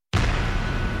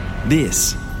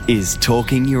This is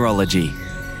Talking Urology.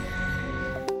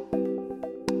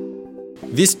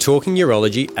 This Talking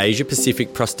Urology Asia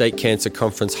Pacific Prostate Cancer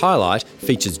Conference highlight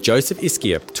features Joseph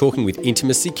Ischia talking with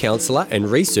intimacy counsellor and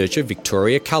researcher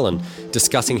Victoria Cullen,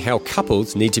 discussing how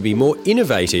couples need to be more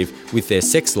innovative with their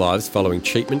sex lives following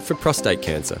treatment for prostate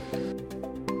cancer.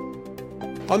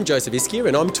 I'm Joseph Ischia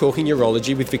and I'm talking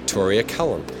urology with Victoria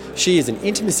Cullen. She is an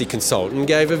intimacy consultant and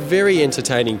gave a very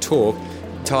entertaining talk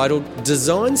titled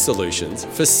Design Solutions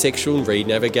for Sexual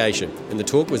Re-Navigation. And the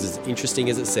talk was as interesting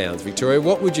as it sounds. Victoria,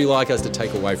 what would you like us to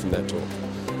take away from that talk?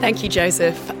 Thank you,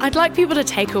 Joseph. I'd like people to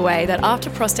take away that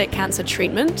after prostate cancer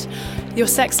treatment, your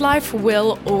sex life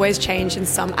will always change in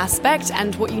some aspect,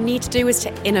 and what you need to do is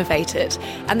to innovate it.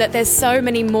 And that there's so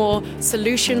many more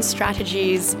solution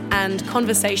strategies and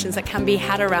conversations that can be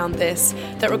had around this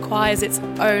that requires its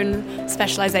own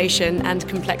specialization and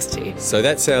complexity. So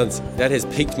that has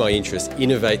piqued my interest,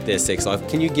 innovate their sex life.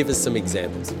 Can you give us some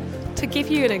examples? To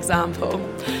give you an example,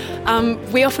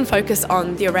 we often focus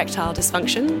on the erectile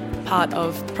dysfunction part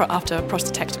of after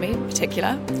prostatectomy in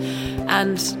particular,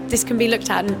 and this can be looked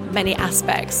at in many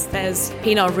aspects. There's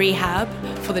penile rehab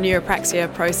for the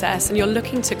neuropraxia process, and you're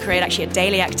looking to create actually a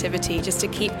daily activity just to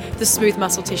keep the smooth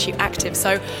muscle tissue active,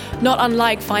 so not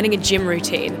unlike finding a gym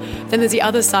routine. Then there's the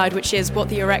other side, which is what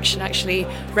the erection actually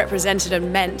represented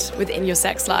and meant within your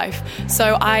sex life.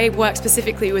 So I work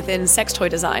specifically within sex toy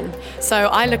design. So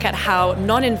I look at how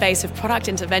non-invasive product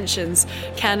interventions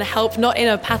can help, not in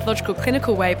a pathological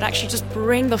clinical way, but actually just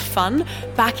bring the fun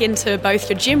back into both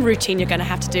your gym routine you're going to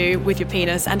have to do with your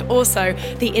penis and also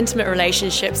the intimate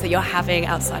relationships that you're having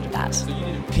outside of that. So you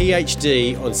did a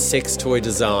PhD on sex toy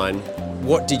design.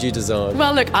 What did you design?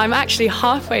 Well, look, I'm actually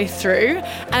halfway through,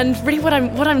 and really what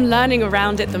I'm learning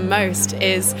around it the most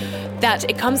is that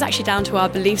it comes actually down to our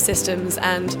belief systems,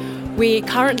 and we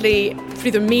currently,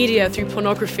 through the media, through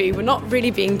pornography, we're not really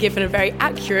being given a very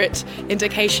accurate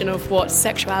indication of what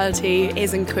sexuality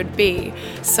is and could be.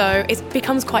 So it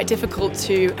becomes quite difficult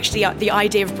to actually, the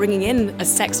idea of bringing in a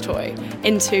sex toy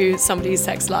into somebody's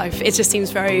sex life, it just seems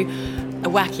very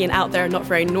wacky and out there and not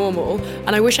very normal.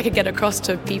 And I wish I could get across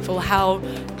to people how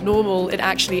normal it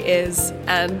actually is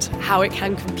and how it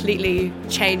can completely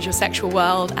change your sexual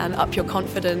world and up your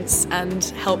confidence and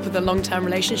help with a long-term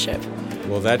relationship.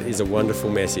 Well, that is a wonderful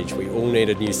message. We all need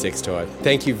a new sex toy.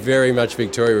 Thank you very much,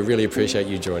 Victoria. We really appreciate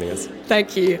you joining us.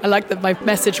 Thank you. I like that my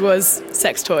message was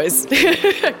sex toys.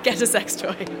 Get a sex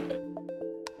toy.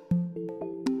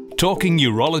 Talking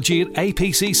Urology at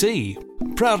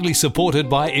APCC. Proudly supported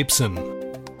by Ipsen.